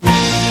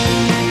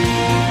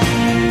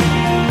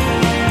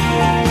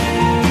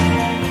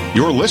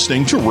You're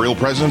listening to Real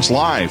Presence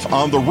Live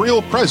on the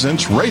Real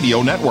Presence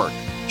Radio Network.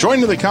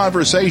 Join in the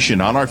conversation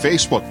on our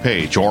Facebook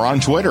page or on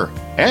Twitter.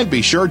 And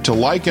be sure to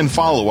like and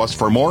follow us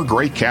for more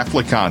great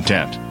Catholic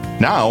content.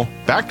 Now,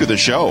 back to the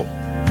show.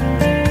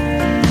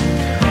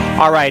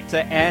 All right,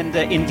 and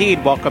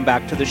indeed, welcome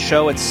back to the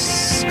show.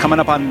 It's coming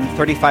up on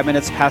 35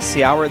 minutes past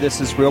the hour.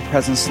 This is Real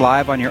Presence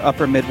Live on your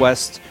Upper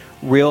Midwest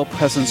Real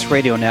Presence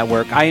Radio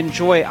Network. I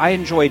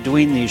enjoy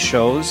doing these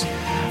shows.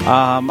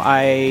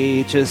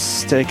 I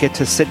just get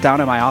to sit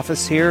down in my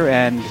office here,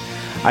 and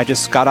I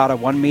just got out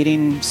of one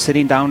meeting,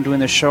 sitting down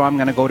doing the show. I'm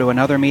going to go to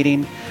another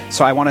meeting.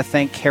 So I want to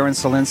thank Karen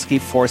Solinsky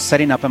for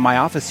setting up in my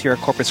office here at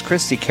Corpus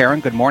Christi.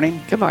 Karen, good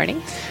morning. Good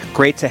morning.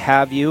 Great to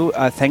have you.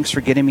 Thanks for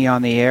getting me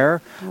on the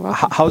air.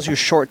 How's your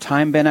short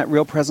time been at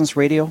Real Presence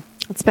Radio?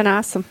 It's been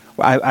awesome.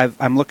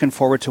 I'm looking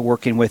forward to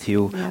working with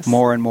you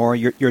more and more.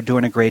 You're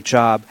doing a great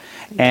job.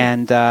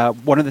 And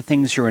one of the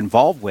things you're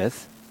involved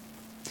with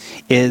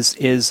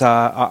is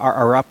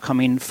our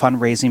upcoming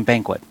fundraising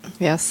banquet.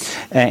 Yes.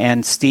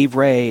 And Steve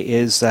Ray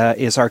is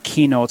our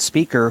keynote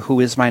speaker, who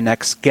is my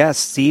next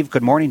guest. Steve,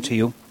 good morning to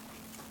you.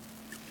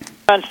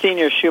 John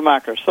Senior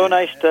Schumacher, so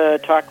nice to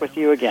talk with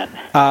you again.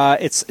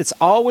 It's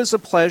always a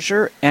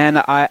pleasure,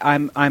 and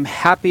I'm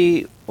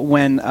happy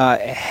when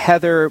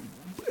Heather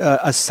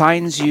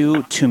assigns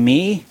you to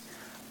me.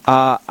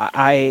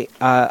 I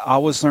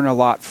always learn a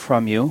lot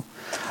from you.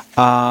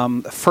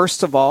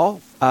 First of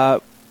all,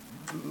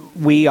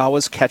 we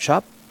always catch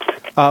up.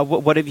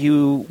 What have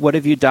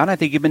you done? I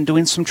think you've been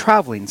doing some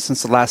traveling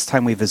since the last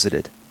time we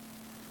visited.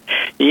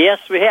 Yes,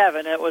 we have,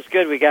 and it was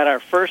good. We got our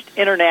first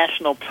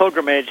international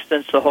pilgrimage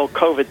since the whole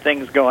COVID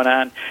thing's going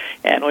on,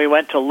 and we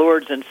went to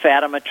Lourdes and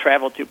Fatima,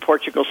 traveled to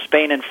Portugal,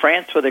 Spain, and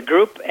France with a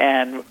group,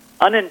 and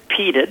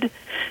unimpeded.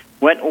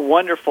 Went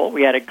wonderful.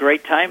 We had a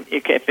great time.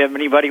 If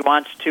anybody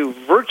wants to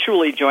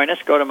virtually join us,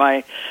 go to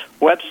my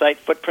website,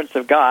 Footprints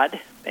of God,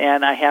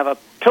 and I have a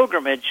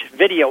pilgrimage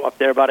video up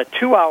there, about a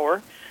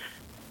 2-hour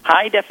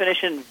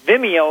high-definition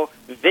Vimeo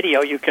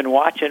video you can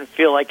watch and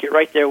feel like you're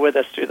right there with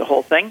us through the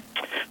whole thing.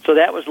 So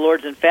that was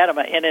Lourdes and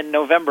Fatima. And in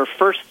November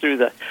 1st through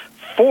the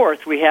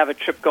 4th, we have a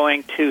trip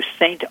going to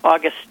St.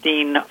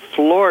 Augustine,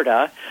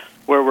 Florida,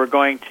 where we're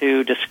going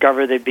to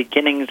discover the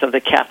beginnings of the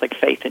Catholic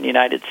faith in the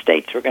United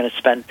States. We're going to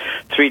spend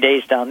 3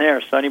 days down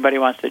there. So anybody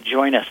wants to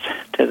join us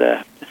to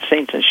the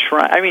saints and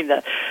shrine. I mean,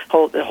 the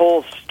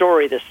whole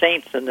story, the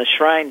saints and the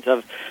shrines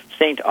of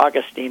St.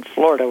 Augustine,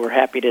 Florida, we're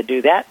happy to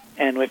do that.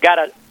 And we've got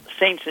a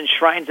Saints and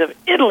Shrines of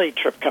Italy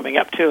trip coming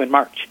up, too, in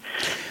March.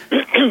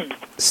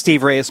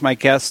 Steve Ray is my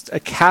guest.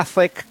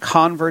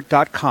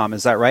 CatholicConvert.com,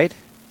 is that right?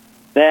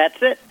 That's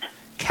it.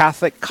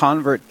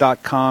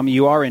 CatholicConvert.com.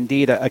 You are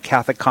indeed a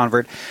Catholic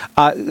convert.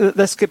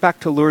 Let's get back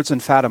to Lourdes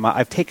and Fatima.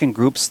 I've taken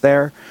groups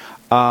there.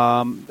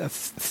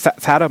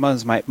 Fatima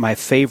is my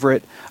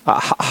favorite.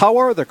 How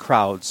are the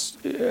crowds?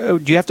 Do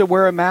you have to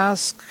wear a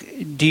mask?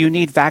 Do you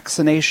need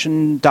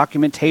vaccination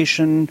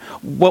documentation?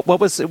 What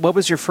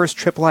was your first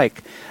trip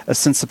like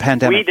since the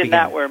pandemic We did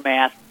began? not wear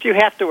masks. You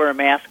have to wear a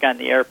mask on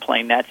the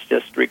airplane. That's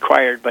just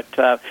required.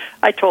 But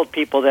I told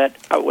people that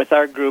with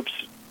our groups,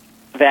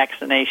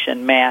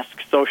 vaccination,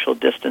 mask, social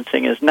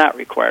distancing is not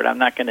required. I'm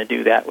not going to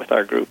do that with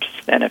our groups.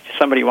 And if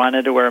somebody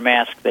wanted to wear a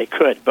mask, they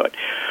could. But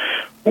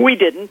we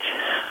didn't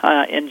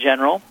in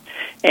general.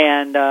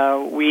 And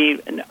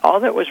all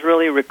that was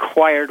really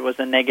required was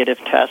a negative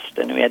test,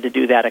 and we had to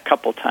do that a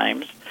couple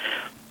times.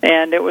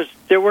 And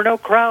there were no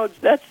crowds.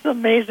 That's the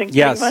amazing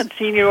thing,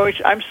 Monsignor.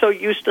 I'm so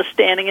used to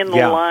standing in the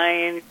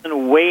line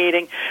and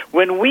waiting.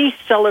 When we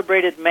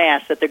celebrated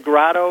Mass at the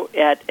grotto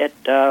at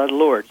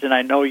Lourdes, and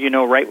I know you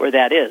know right where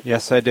that is.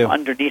 Yes, I do.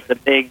 Underneath the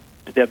big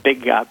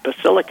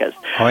basilicas.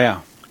 Oh,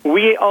 yeah.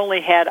 We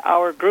only had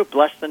our group,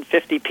 less than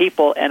 50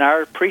 people, and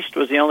our priest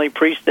was the only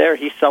priest there.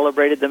 He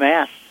celebrated the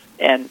Mass.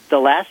 And the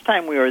last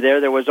time we were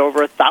there was over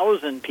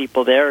 1,000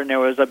 people there, and there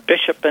was a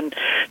bishop and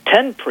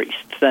 10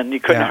 priests, and you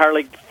couldn't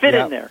hardly fit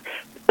in there.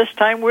 This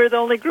time we're the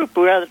only group.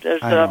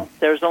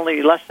 There's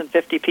only less than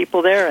 50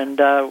 people there, and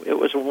it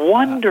was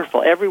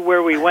wonderful.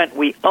 Everywhere we went,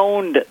 we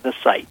owned the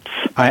sites.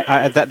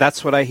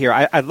 That's what I hear.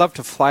 I'd love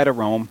to fly to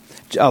Rome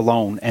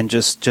alone and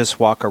just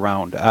walk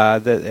around.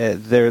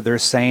 They're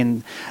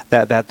saying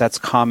that's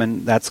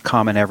common. That's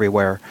common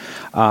everywhere.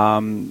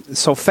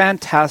 So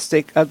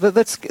fantastic.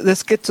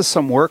 Let's get to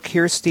some work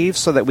here, Steve,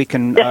 so that we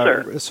can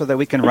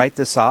write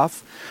this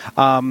off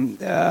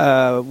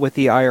with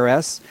the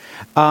IRS.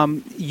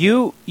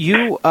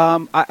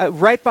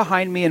 Right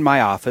behind me in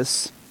my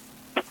office,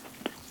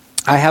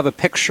 I have a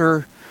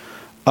picture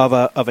of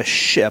a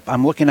ship.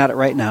 I'm looking at it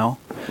right now.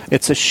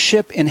 It's a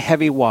ship in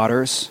heavy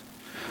waters,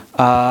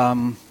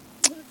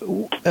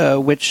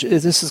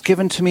 this is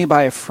given to me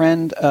by a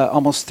friend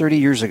almost 30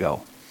 years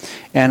ago.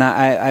 and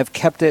I've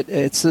kept it.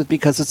 It's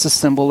because it's a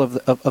symbol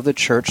of the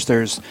church.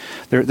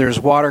 There's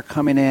water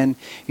coming in.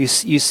 You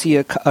see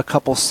a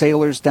couple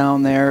sailors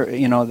down there.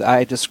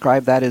 I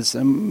describe that as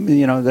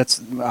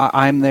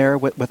I'm there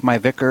with my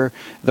vicar.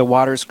 The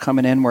water's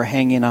coming in. We're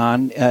hanging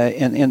on.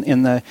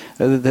 In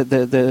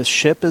the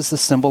ship is the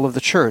symbol of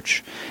the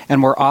church,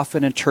 and we're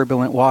often in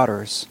turbulent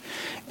waters.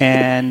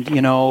 And,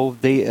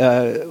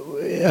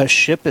 a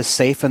ship is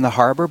safe in the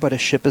harbor, but a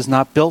ship is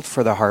not built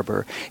for the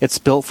harbor. It's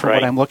built for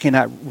what I'm looking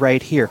at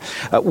right here.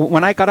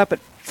 When I got up at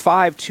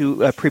 5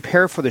 to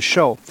prepare for the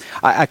show,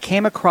 I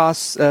came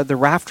across the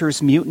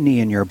Rafters Mutiny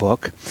in your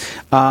book.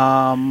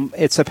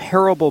 It's a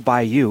parable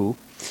by you.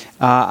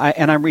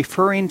 And I'm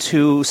referring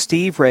to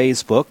Steve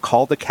Ray's book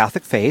called The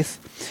Catholic Faith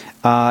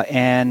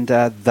and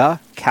The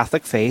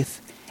Catholic Faith,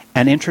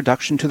 an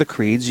Introduction to the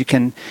Creeds. You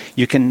can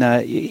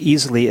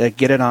easily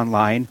get it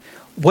online.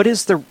 What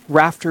is the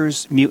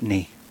Rafters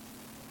Mutiny?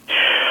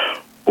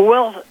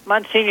 Well,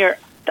 Monsignor,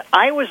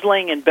 I was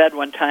laying in bed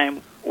one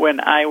time when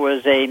I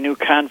was a new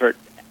convert,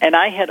 and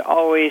I had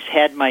always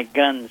had my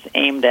guns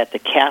aimed at the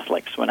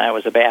Catholics when I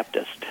was a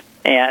Baptist.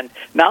 And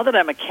now that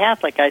I'm a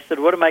Catholic, I said,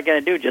 what am I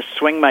going to do? Just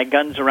swing my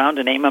guns around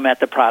and aim them at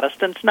the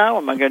Protestants now?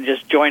 Am I going to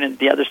just join in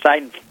the other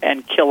side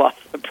and kill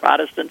off the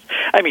Protestants?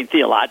 I mean,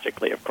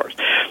 theologically, of course.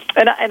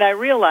 And I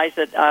realized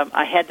that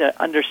I had to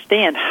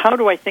understand, how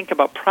do I think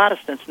about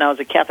Protestants now as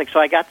a Catholic? So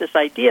I got this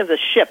idea of the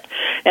ship.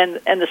 And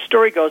the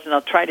story goes, and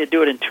I'll try to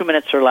do it in 2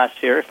 minutes or less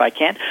here if I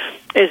can,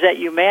 is that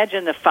you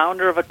imagine the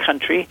founder of a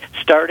country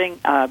starting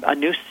a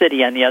new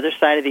city on the other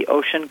side of the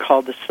ocean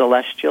called the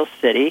Celestial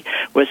City,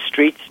 with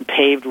streets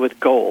paved with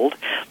gold,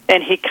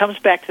 and he comes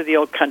back to the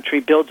old country,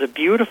 builds a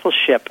beautiful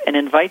ship, and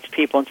invites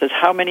people and says,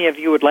 how many of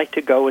you would like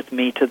to go with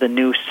me to the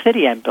new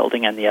city I'm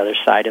building on the other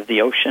side of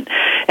the ocean?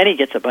 And he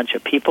gets a bunch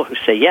of people who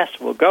say, yes,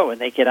 we'll go, and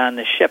they get on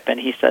the ship,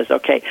 and he says,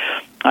 okay,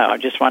 I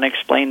just want to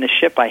explain the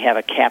ship. I have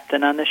a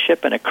captain on the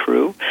ship and a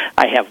crew.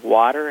 I have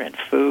water and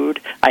food.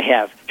 I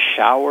have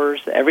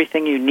showers,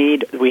 everything you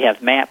need. We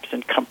have maps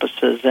and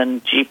compasses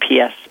and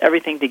GPS,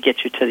 everything to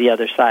get you to the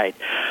other side.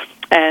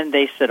 And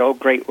they said, oh,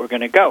 great, we're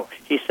going to go.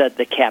 He said,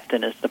 the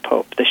captain is the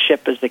Pope. The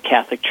ship is the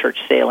Catholic Church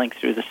sailing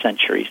through the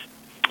centuries.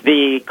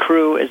 The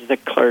crew is the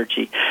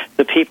clergy.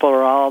 The people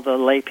are all the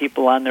lay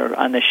people on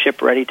the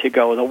ship ready to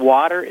go. The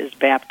water is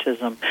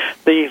baptism.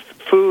 The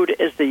food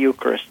is the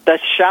Eucharist. The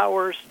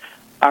showers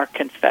are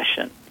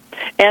confession.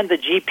 And the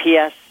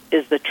GPS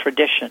is the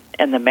tradition,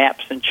 and the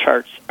maps and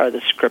charts are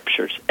the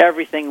scriptures,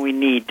 everything we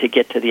need to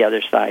get to the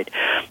other side.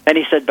 And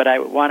he said, but I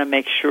want to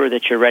make sure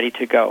that you're ready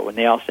to go. And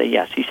they all say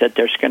yes. He said,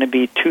 there's going to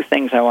be 2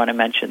 things I want to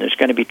mention. There's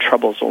going to be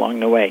troubles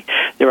along the way.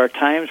 There are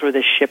times where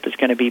the ship is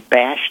going to be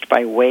bashed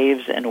by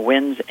waves and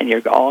winds, and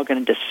you're all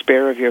going to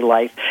despair of your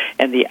life,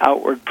 and the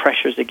outward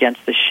pressures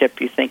against the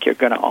ship, you think you're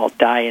going to all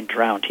die and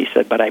drown. He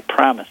said, but I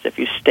promise, if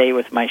you stay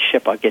with my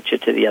ship, I'll get you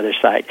to the other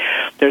side.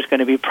 There's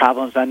going to be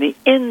problems on the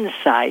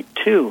inside,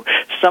 too.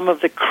 Some of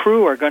the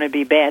crew are going to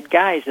be bad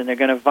guys, and they're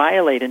going to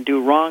violate and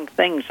do wrong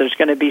things. There's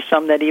going to be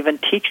some that even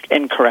teach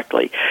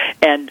incorrectly,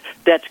 and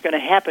that's going to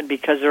happen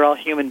because they're all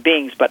human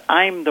beings, but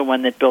I'm the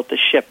one that built the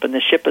ship, and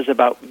the ship is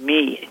about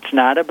me. It's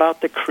not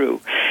about the crew.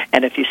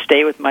 And if you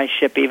stay with my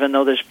ship, even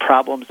though there's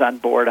problems on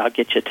board, I'll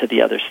get you to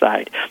the other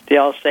side. They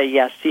all say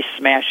yes. He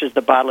smashes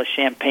the bottle of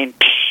champagne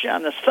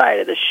on the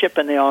side of the ship,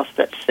 and they all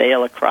set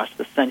sail across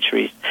the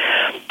centuries.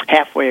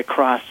 Halfway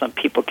across, some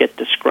people get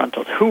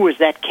disgruntled. Who was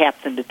that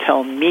captain to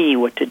tell me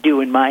what to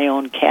do in my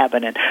own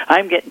cabin? And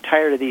I'm getting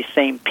tired of these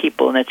same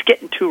people, and it's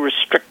getting too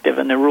restrictive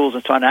in the rules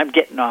and so on. I'm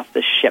getting off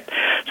the ship.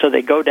 So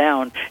they go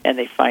down, and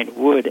they find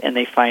wood, and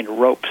they find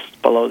ropes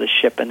below the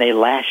ship, and they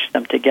lash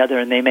them together,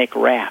 and they make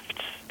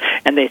rafts.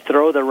 And they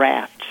throw the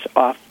rafts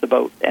off the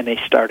boat, and they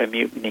start a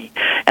mutiny.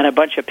 And a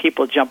bunch of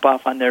people jump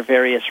off on their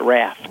various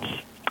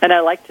rafts. And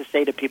I like to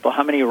say to people,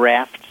 how many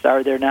rafts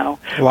are there now?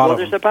 Well,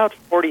 there's about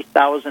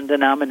 40,000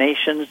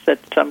 denominations that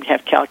some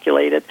have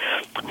calculated,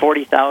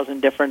 40,000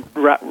 different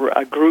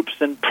groups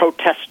and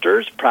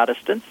protesters,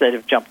 Protestants, that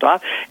have jumped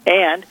off.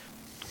 And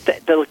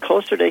the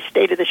closer they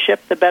stay to the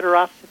ship, the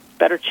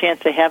better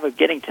chance they have of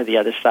getting to the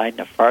other side. And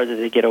the farther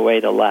they get away,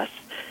 the less.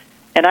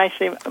 And I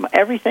say,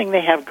 everything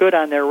they have good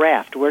on their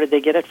raft, where did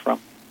they get it from?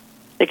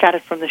 They got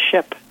it from the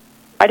ship.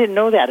 I didn't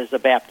know that as a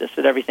Baptist,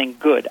 that everything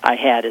good I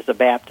had as a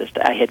Baptist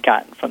I had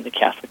gotten from the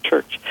Catholic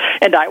Church.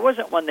 And I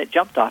wasn't one that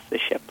jumped off the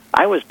ship.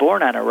 I was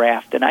born on a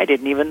raft, and I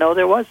didn't even know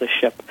there was a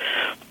ship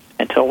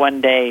until one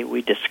day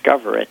we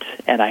discover it,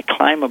 and I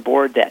climb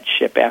aboard that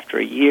ship after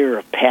a year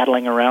of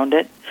paddling around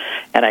it,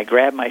 and I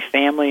grabbed my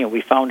family, and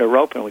we found a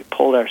rope, and we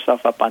pulled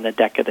ourselves up on the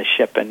deck of the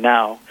ship, and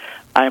now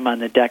I'm on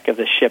the deck of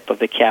the ship of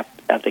the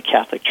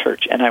Catholic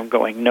Church, and I'm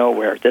going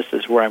nowhere. This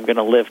is where I'm going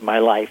to live my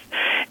life.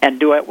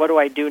 And what do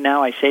I do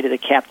now? I say to the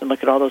captain,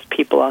 look at all those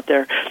people out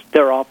there.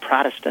 They're all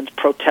Protestants,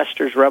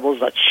 protesters, rebels.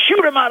 Let's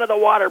shoot them out of the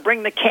water.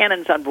 Bring the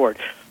cannons on board.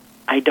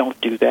 I don't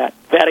do that.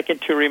 Vatican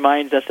II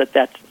reminds us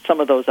that some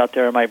of those out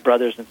there are my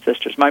brothers and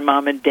sisters. My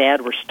mom and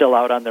dad were still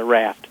out on the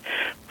raft.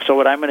 So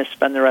what I'm going to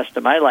spend the rest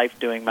of my life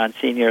doing,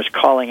 Monsignor, is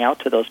calling out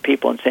to those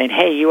people and saying,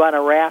 hey, you on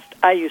a raft?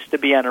 I used to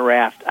be on a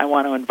raft. I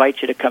want to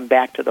invite you to come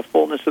back to the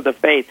fullness of the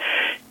faith.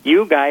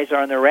 You guys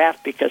are on the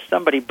raft because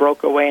somebody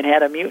broke away and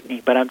had a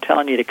mutiny, but I'm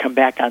telling you to come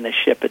back on the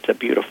ship. It's a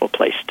beautiful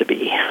place to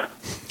be.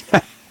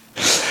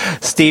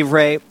 Steve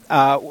Ray,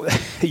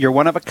 you're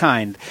one of a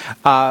kind.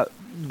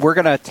 We're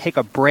going to take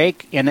a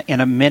break in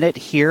a minute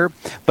here,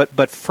 but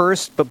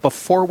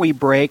before we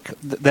break,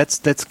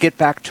 let's get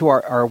back to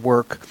our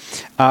work.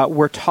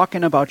 We're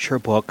talking about your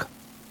book.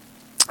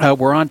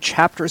 We're on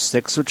chapter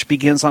 6, which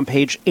begins on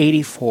page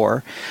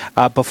 84.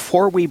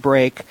 Before we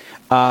break,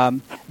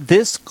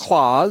 this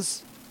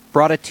clause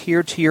brought a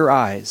tear to your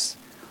eyes.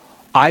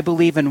 I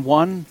believe in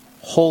one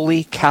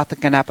holy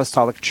Catholic and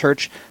Apostolic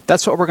Church.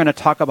 That's what we're going to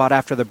talk about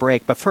after the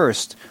break. But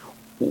first,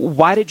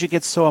 why did you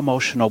get so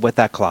emotional with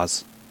that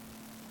clause?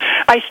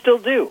 I still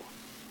do.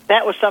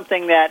 That was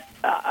something that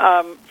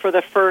for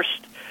the first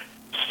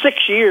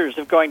 6 years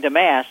of going to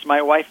Mass,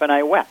 my wife and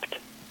I wept.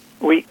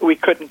 We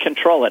couldn't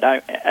control it.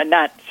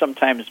 Not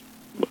sometimes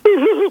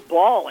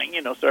bawling,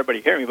 so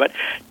everybody hear me, but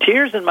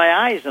tears in my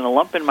eyes and a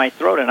lump in my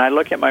throat, and I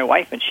look at my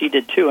wife, and she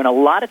did too. And a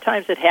lot of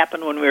times it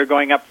happened when we were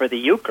going up for the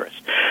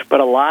Eucharist, but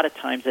a lot of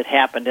times it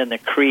happened in the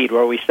Creed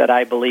where we said,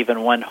 I believe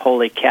in one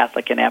holy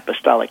Catholic and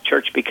Apostolic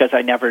Church, because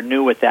I never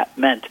knew what that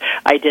meant.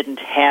 I didn't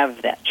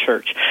have that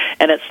church.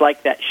 And it's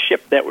like that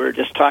ship that we were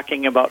just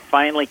talking about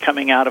finally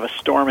coming out of a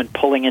storm and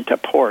pulling into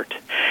port.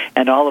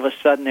 And all of a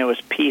sudden there was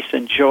peace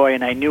and joy,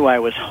 and I knew I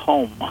was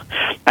home.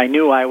 I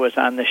knew I was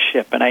on the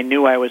ship, and I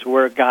knew I was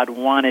where God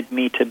wanted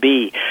me to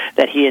be,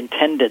 that He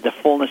intended the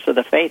fullness of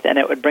the faith, and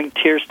it would bring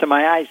tears to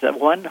my eyes. That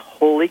one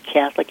holy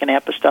Catholic and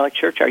Apostolic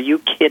Church, are you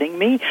kidding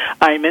me?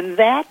 I'm in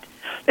that?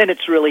 And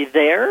it's really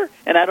there,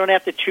 and I don't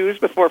have to choose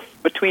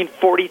between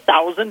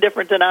 40,000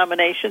 different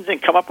denominations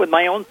and come up with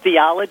my own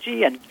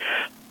theology, and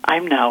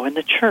I'm now in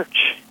the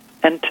church.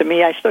 And to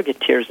me, I still get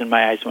tears in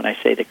my eyes when I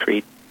say the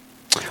Creed.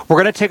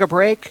 We're going to take a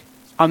break.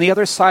 On the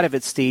other side of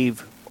it,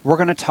 Steve, we're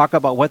going to talk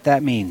about what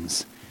that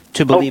means,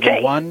 to believe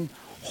in one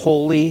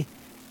holy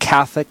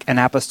Catholic and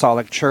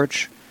Apostolic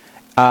Church.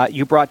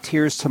 You brought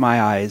tears to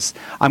my eyes.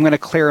 I'm going to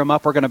clear them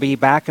up. We're going to be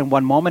back in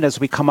one moment as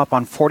we come up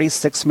on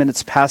 46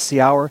 minutes past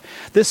the hour.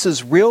 This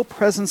is Real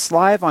Presence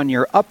Live on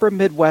your Upper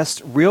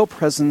Midwest Real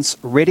Presence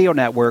Radio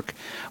Network.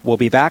 We'll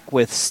be back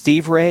with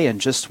Steve Ray in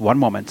just one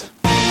moment.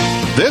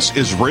 This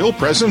is Real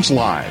Presence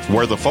Live,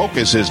 where the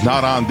focus is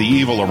not on the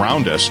evil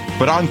around us,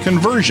 but on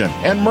conversion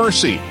and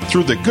mercy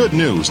through the good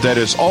news that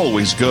is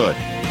always good.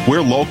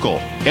 We're local,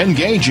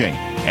 engaging,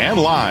 and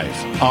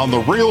live on the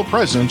Real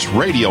Presence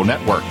Radio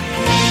Network.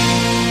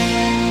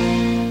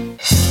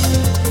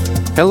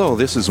 Hello,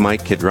 this is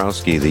Mike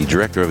Kidrowski, the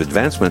Director of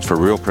Advancements for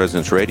Real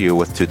Presence Radio,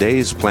 with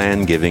today's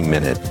Plan Giving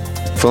Minute.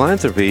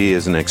 Philanthropy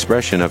is an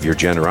expression of your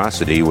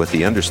generosity with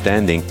the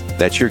understanding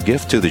that your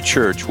gift to the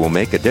church will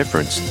make a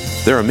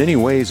difference. There are many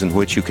ways in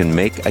which you can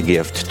make a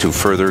gift to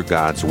further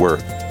God's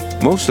work.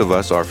 Most of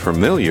us are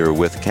familiar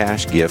with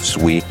cash gifts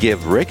we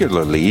give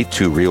regularly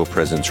to Real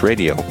Presence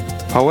Radio.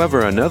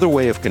 However, another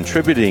way of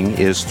contributing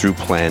is through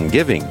plan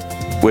giving,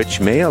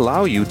 which may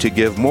allow you to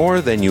give more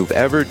than you've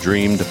ever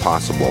dreamed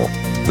possible.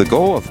 The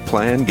goal of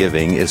plan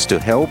giving is to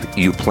help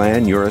you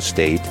plan your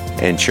estate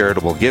and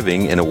charitable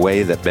giving in a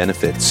way that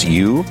benefits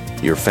you,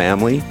 your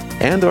family,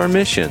 and our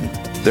mission.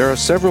 There are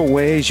several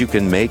ways you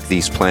can make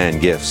these plan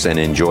gifts and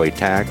enjoy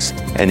tax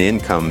and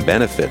income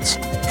benefits.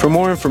 For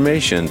more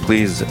information,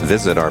 please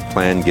visit our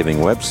plan giving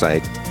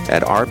website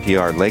at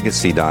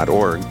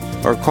rprlegacy.org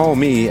or call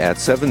me at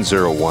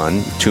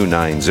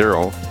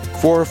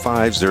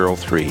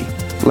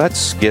 701-290-4503.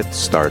 Let's get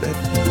started.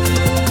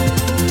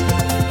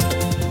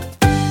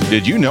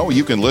 Did you know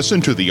you can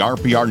listen to the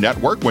RPR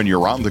Network when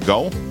you're on the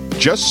go?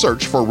 Just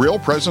search for Real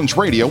Presence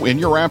Radio in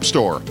your app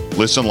store.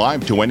 Listen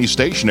live to any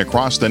station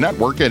across the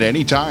network at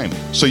any time,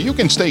 so you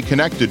can stay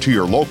connected to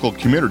your local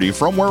community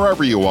from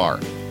wherever you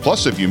are.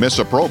 Plus, if you miss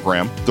a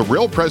program, the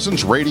Real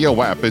Presence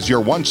Radio app is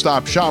your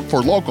one-stop shop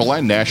for local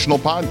and national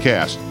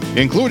podcasts,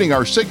 including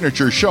our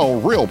signature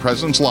show, Real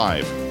Presence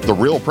Live. The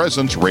Real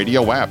Presence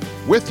Radio app,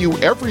 with you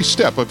every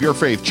step of your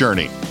faith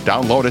journey.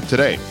 Download it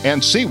today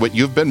and see what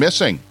you've been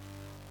missing.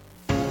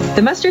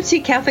 The Mustard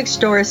Seed Catholic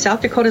Store is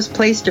South Dakota's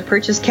place to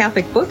purchase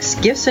Catholic books,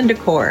 gifts, and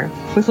decor.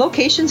 With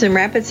locations in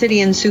Rapid City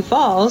and Sioux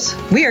Falls,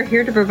 we are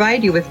here to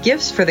provide you with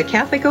gifts for the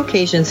Catholic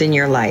occasions in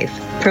your life.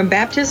 From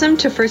baptism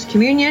to First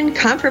Communion,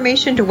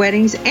 confirmation to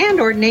weddings, and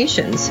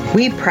ordinations,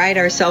 we pride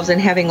ourselves in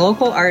having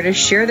local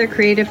artists share their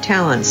creative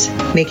talents,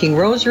 making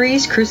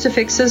rosaries,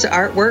 crucifixes,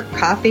 artwork,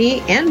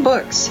 coffee, and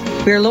books.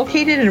 We are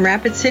located in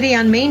Rapid City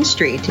on Main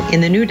Street,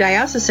 in the new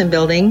Diocesan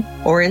Building,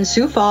 or in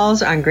Sioux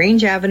Falls on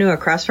Grange Avenue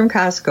across from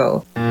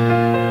Costco.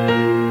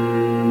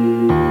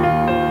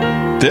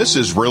 This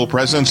is Real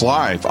Presence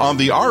Live on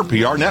the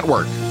RPR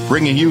Network,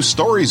 bringing you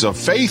stories of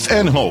faith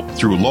and hope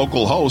through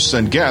local hosts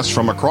and guests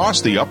from across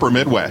the Upper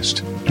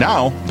Midwest.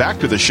 Now, back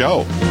to the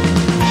show.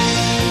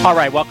 All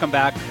right, welcome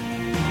back.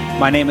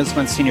 My name is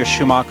Monsignor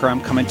Schumacher.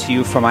 I'm coming to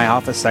you from my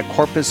office at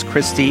Corpus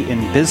Christi in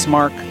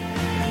Bismarck,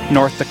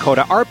 North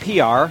Dakota.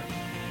 RPR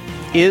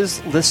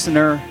is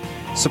listener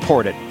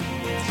supported,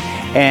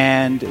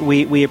 and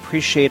we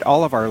appreciate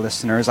all of our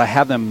listeners. I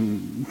have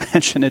them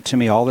mention it to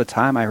me all the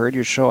time. I heard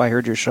your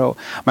show.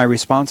 My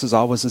response is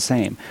always the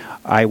same.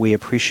 We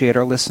appreciate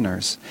our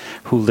listeners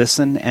who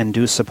listen and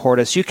do support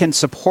us. You can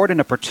support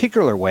in a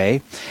particular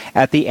way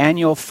at the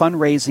annual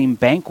fundraising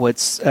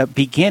banquets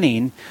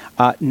beginning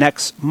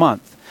next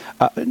month.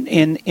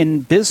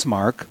 In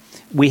Bismarck,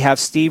 we have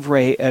Steve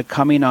Ray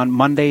coming on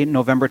Monday,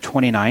 November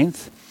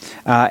 29th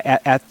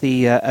at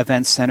the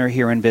event center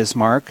here in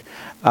Bismarck.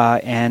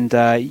 And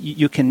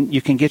you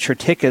can get your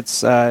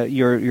tickets,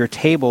 your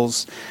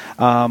tables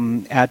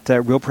at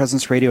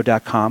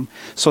realpresenceradio.com.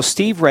 So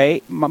Steve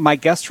Ray, my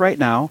guest right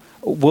now,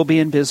 will be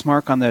in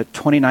Bismarck on the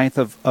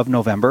 29th of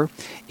November.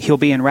 He'll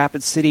be in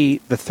Rapid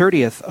City the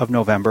 30th of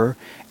November,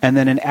 and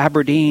then in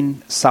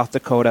Aberdeen, South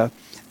Dakota,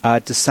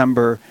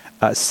 December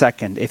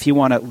 2nd. If you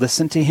want to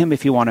listen to him,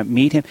 if you want to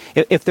meet him,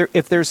 if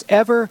there's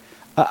ever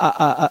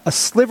a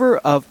sliver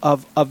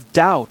of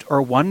doubt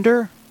or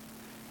wonder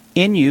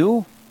in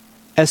you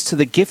as to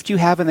the gift you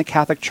have in the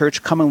Catholic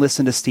Church, come and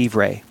listen to Steve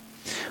Ray,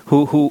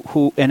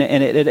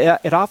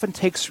 it often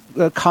takes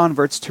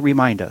converts to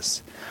remind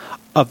us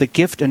of the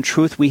gift and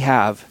truth we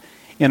have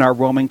in our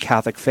Roman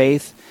Catholic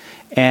faith.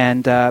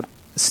 And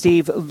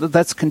Steve,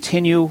 let's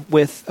continue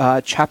with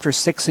chapter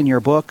 6 in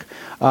your book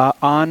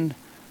on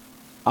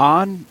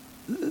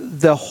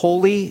the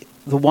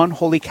one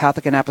holy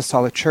Catholic and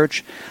Apostolic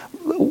Church.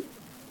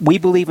 We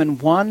believe in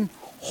one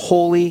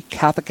holy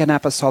Catholic and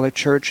Apostolic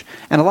Church,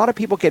 and a lot of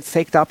people get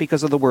faked out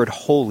because of the word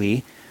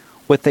holy.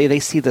 They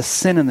see the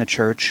sin in the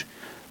church.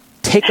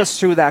 Take us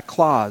through that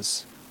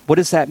clause. What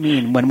does that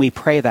mean when we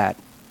pray that?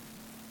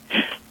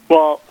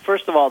 Well,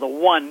 first of all, the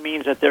one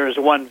means that there is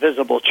one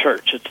visible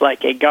church. It's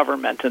like a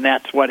government, and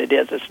that's what it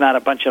is. It's not a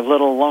bunch of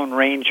little Lone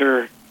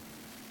Ranger,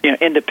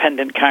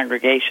 independent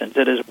congregations.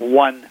 It is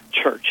one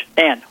church,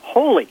 and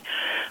holy.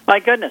 My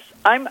goodness,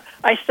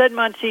 I said,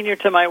 Monsignor,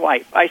 to my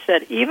wife, I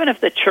said, even if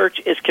the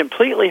church is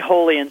completely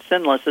holy and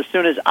sinless, as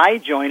soon as I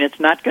join, it's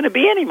not going to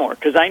be anymore,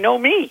 because I know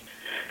me,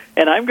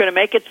 and I'm going to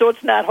make it so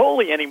it's not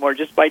holy anymore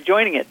just by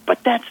joining it.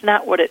 But that's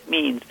not what it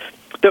means.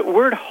 The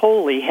word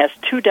holy has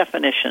two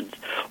definitions.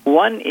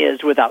 One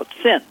is without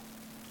sin.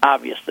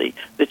 Obviously,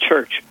 the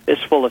church is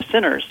full of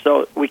sinners,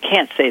 so we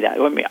can't say that.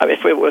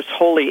 If it was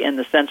holy in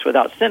the sense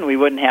without sin, we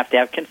wouldn't have to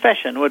have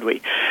confession, would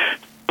we?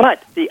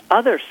 But the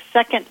other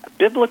second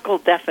biblical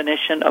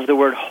definition of the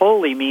word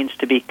holy means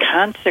to be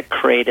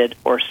consecrated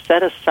or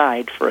set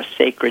aside for a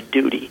sacred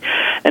duty.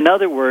 In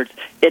other words,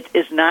 it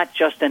is not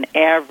just an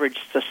average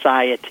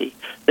society.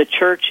 The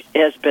church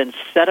has been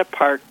set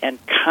apart and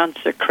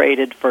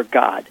consecrated for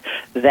God.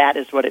 That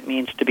is what it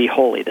means to be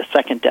holy, the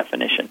second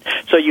definition.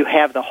 So you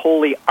have the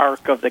holy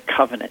Ark of the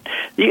Covenant.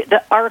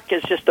 The Ark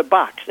is just a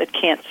box. It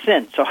can't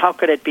sin. So how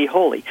could it be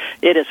holy?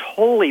 It is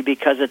holy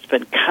because it's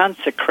been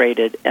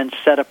consecrated and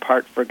set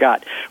apart for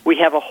God. We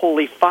have a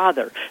Holy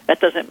Father.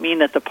 That doesn't mean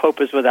that the Pope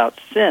is without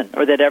sin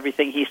or that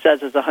everything he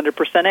says is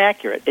 100%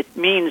 accurate. It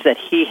means that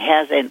he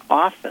has an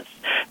office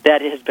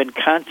that has been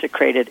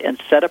consecrated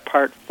and set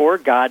apart for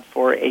God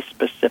for a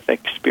specific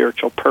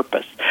spiritual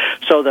purpose.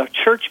 So the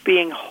church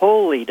being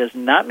holy does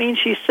not mean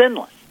she's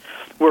sinless.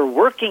 We're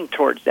working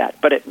towards that,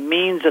 but it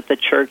means that the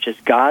church is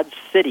God's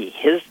city,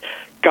 his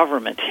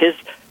government, his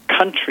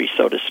country,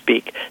 so to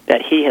speak,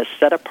 that he has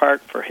set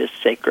apart for his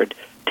sacred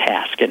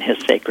task and his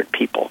sacred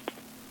people.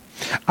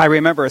 I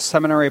remember a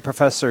seminary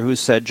professor who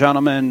said,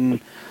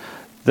 "Gentlemen,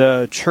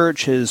 the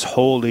church is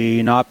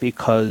holy not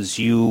because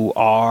you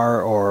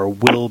are or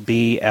will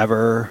be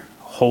ever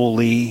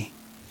holy.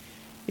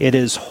 It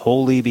is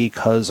holy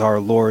because our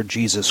Lord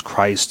Jesus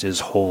Christ is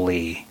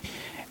holy,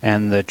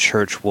 and the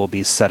church will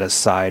be set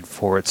aside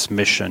for its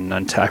mission."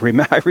 Until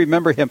I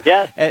remember him,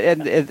 yes.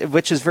 and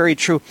which is very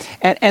true.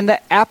 And the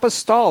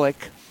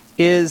apostolic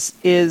is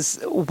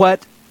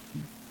what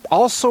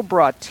also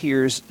brought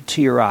tears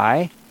to your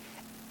eye.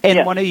 In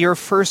yes. one of your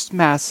first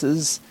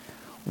masses,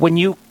 when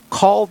you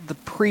called the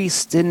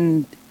priest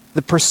in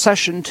the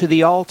procession to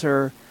the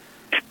altar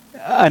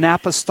an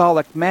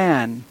apostolic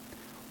man,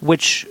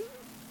 which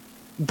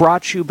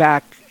brought you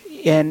back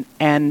in,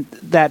 and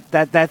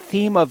that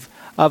theme of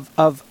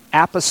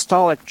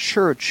apostolic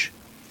church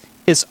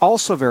is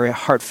also very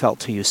heartfelt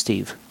to you,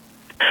 Steve.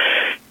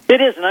 It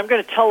is, and I'm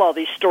going to tell all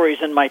these stories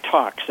in my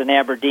talks in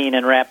Aberdeen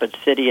and Rapid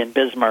City and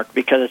Bismarck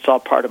because it's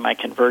all part of my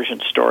conversion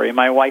story.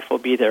 My wife will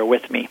be there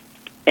with me.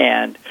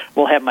 And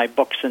we'll have my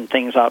books and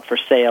things out for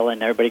sale,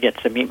 and everybody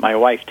gets to meet my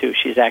wife, too.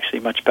 She's actually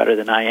much better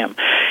than I am.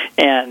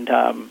 And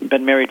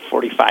been married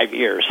 45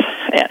 years.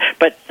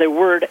 But the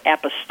word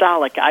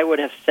apostolic, I would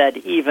have said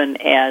even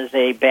as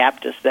a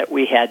Baptist that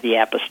we had the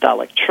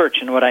apostolic church.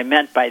 And what I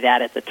meant by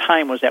that at the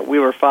time was that we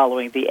were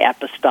following the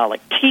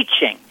apostolic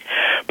teaching.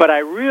 But I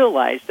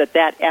realized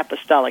that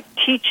apostolic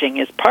teaching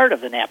is part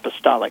of an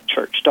apostolic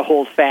church, to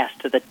hold fast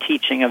to the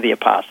teaching of the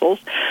apostles.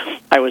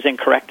 I was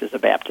incorrect as a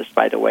Baptist,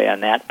 by the way, on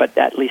that, but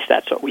at least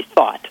that's what we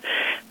thought.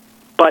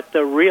 But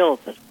the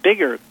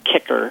bigger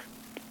kicker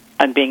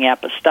on being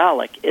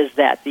apostolic is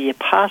that the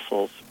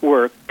apostles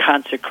were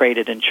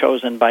consecrated and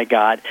chosen by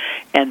God,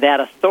 and that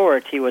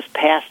authority was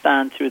passed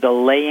on through the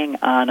laying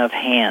on of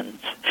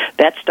hands.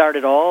 That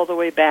started all the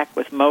way back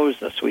with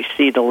Moses. We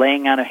see the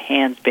laying on of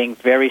hands being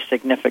very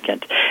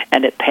significant,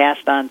 and it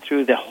passed on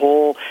through the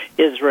whole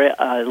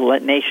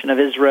nation of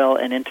Israel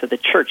and into the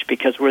church,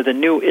 because we're the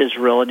new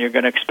Israel, and you're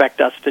going to expect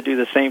us to do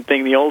the same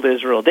thing the old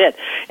Israel did.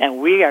 And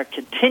we are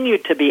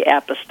continued to be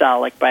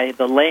apostolic by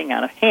the laying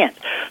on of hands.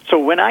 So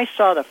when I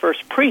saw the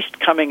first priest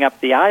coming up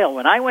the aisle,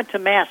 when I went to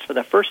Mass for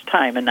the first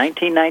time in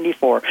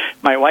 1994,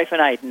 my wife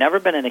and I had never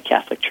been in a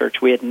Catholic church.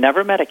 We had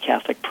never met a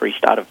Catholic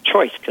priest out of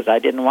choice, because I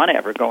didn't want to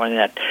ever go in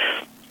that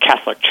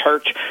Catholic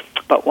church.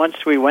 But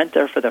once we went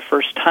there for the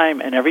first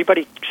time, and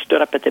everybody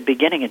stood up at the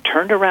beginning and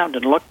turned around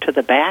and looked to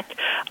the back,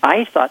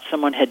 I thought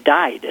someone had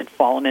died and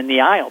fallen in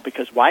the aisle,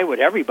 because why would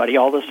everybody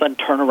all of a sudden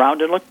turn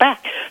around and look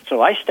back?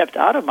 So I stepped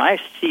out of my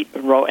seat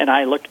row and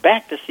I looked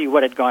back to see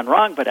what had gone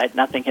wrong, but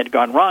nothing had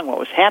gone wrong. What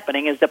was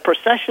happening is the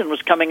procession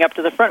was coming up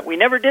to the front. We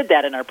never did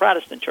that in our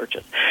Protestant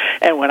churches.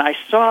 And when I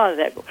saw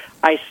that,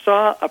 I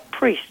saw a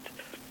priest.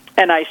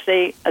 And I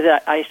say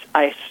that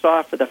I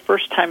saw for the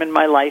first time in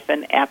my life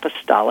an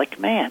apostolic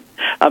man,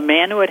 a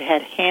man who had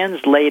had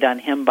hands laid on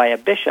him by a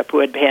bishop, who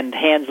had had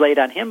hands laid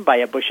on him by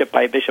a bishop,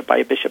 by a bishop, by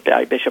a bishop,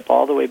 by a bishop,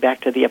 all the way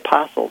back to the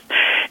apostles.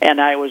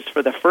 And I was,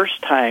 for the first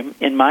time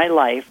in my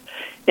life,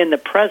 in the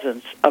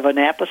presence of an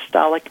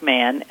apostolic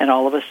man, and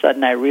all of a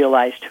sudden I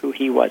realized who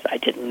he was. I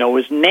didn't know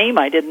his name.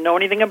 I didn't know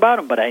anything about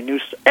him, but I knew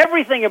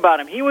everything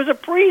about him. He was a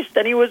priest,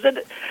 and he was an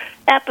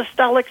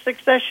apostolic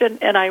succession,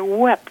 and I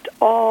wept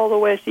all the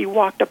way as he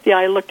walked up the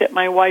aisle. I looked at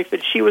my wife,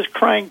 and she was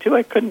crying too.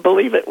 I couldn't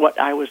believe it, what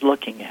I was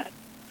looking at.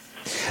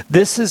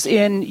 This is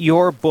in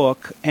your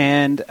book,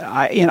 and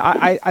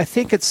I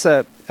think it's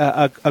a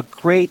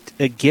great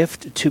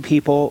gift to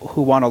people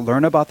who want to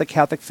learn about the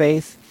Catholic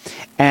faith.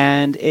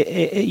 And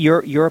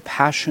your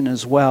passion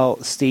as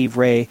well, Steve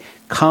Ray,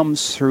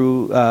 comes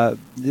through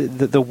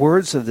the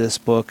words of this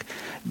book,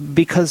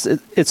 because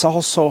it's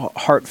also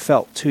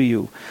heartfelt to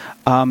you.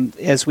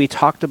 As we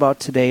talked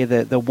about today,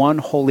 the one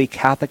holy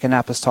Catholic and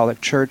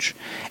Apostolic Church,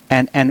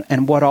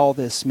 and what all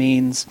this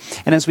means.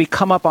 And as we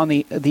come up on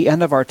the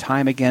end of our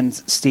time again,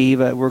 Steve,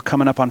 we're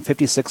coming up on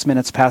 56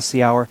 minutes past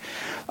the hour.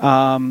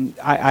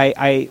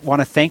 I want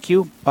to thank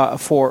you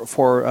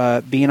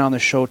for being on the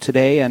show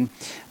today. And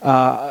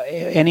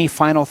any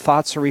final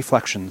thoughts or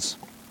reflections?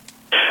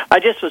 I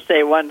just would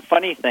say one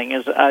funny thing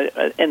is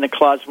in the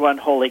clause one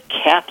holy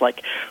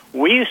Catholic,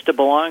 we used to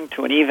belong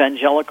to an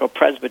evangelical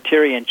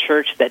Presbyterian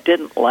church that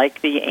didn't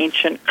like the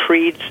ancient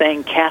creed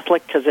saying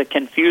Catholic, because it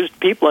confused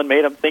people and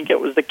made them think it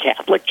was the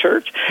Catholic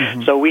Church.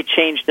 Mm-hmm. So we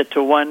changed it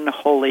to one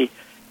holy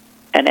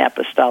and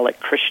apostolic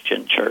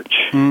Christian church.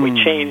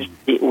 We changed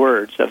the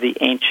words of the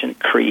ancient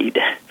creed.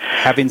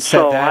 Having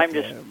said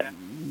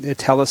that,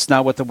 tell us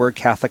now what the word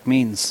Catholic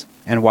means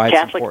and why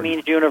Catholic it's important.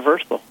 Means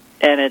universal.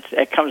 And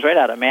it comes right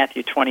out of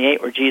Matthew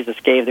 28, where Jesus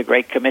gave the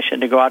Great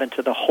Commission to go out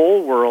into the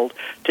whole world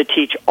to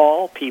teach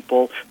all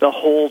people the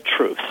whole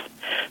truth.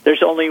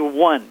 There's only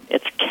one.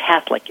 It's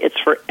Catholic. It's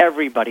for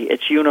everybody.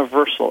 It's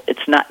universal.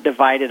 It's not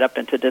divided up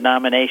into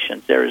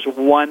denominations. There is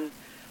one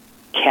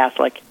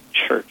Catholic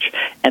Church,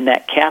 and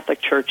that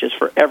Catholic Church is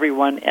for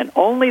everyone, and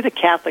only the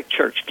Catholic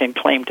Church can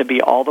claim to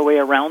be all the way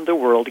around the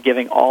world,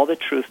 giving all the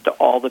truth to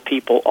all the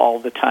people all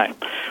the time,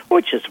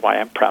 which is why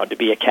I'm proud to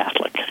be a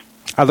Catholic.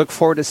 I look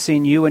forward to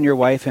seeing you and your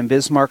wife in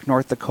Bismarck,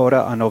 North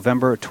Dakota on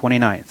November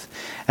 29th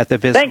at the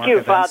Bismarck Thank you,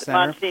 Event Center.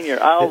 Monsignor.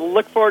 I'll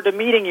look forward to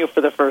meeting you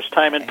for the first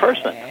time in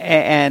person.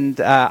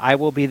 And I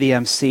will be the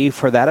MC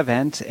for that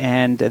event,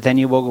 and then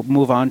you will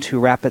move on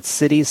to Rapid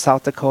City,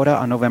 South Dakota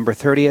on November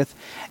 30th,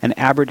 and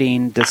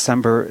Aberdeen,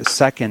 December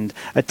 2nd.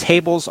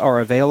 Tables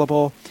are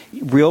available,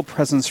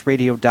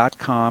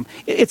 realpresenceradio.com.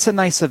 It's a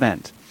nice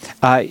event.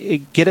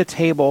 Get a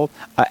table,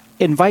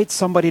 invite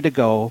somebody to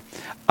go.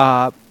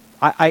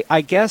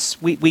 I guess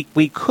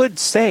we could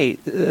say,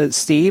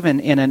 Steve,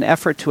 in an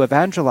effort to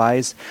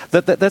evangelize,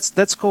 that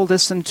let's go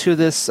listen to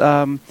this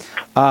a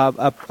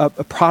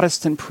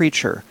Protestant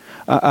preacher,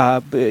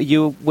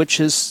 which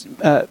is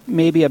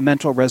maybe a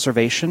mental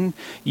reservation.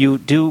 You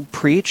do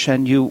preach,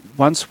 and you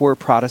once were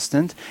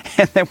Protestant,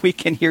 and then we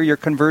can hear your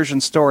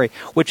conversion story,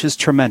 which is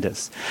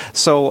tremendous.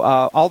 So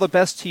all the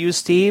best to you,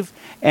 Steve,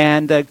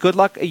 and good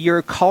luck.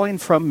 You're calling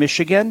from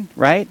Michigan,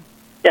 right?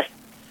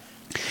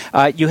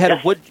 You had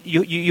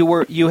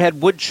you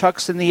had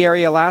woodchucks in the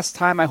area last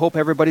time. I hope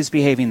everybody's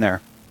behaving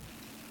there.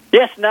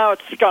 Yes, now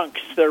it's skunks.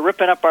 They're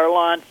ripping up our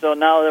lawn, so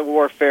now the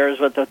warfare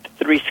is with the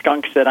 3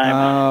 skunks that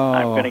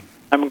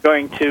I'm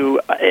going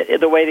to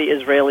the way the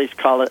Israelis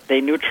call it, they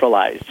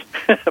neutralize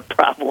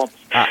problems.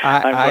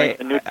 I'm going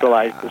to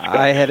neutralize the skunk.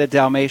 I had a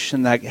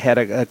Dalmatian that had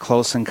a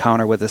close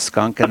encounter with a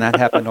skunk, and that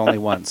happened only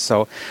once.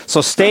 So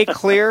stay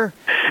clear.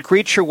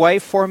 Greet your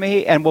wife for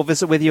me, and we'll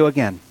visit with you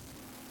again.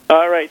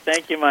 All right.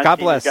 Thank you, Monsignor. God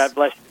bless. God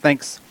bless you.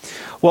 Thanks.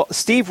 Well,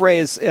 Steve Ray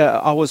is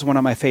always one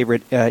of my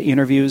favorite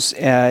interviews.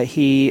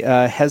 He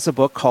has a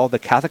book called The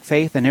Catholic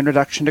Faith, An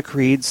Introduction to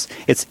Creeds.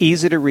 It's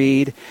easy to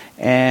read,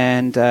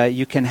 and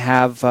you can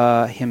have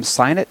him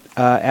sign it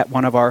at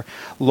one of our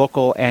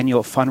local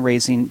annual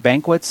fundraising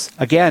banquets.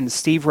 Again,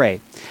 Steve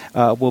Ray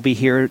will be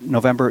here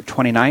November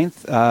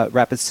 29th,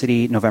 Rapid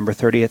City November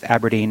 30th,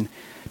 Aberdeen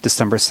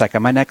December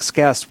 2nd. My next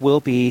guest will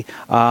be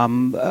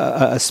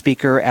a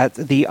speaker at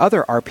the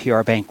other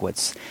RPR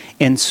banquets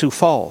in Sioux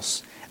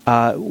Falls,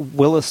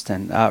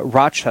 Williston,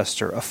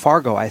 Rochester,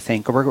 Fargo, I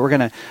think. We're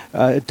going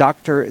to,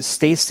 Dr.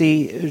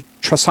 Stacy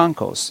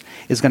Trasancos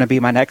is going to be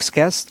my next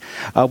guest.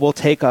 We'll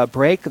take a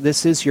break.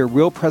 This is your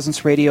Real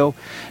Presence Radio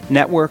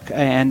Network,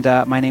 and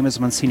my name is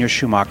Monsignor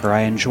Schumacher.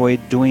 I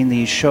enjoyed doing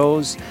these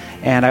shows,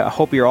 and I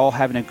hope you're all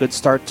having a good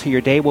start to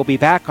your day. We'll be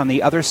back on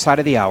the other side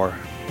of the hour.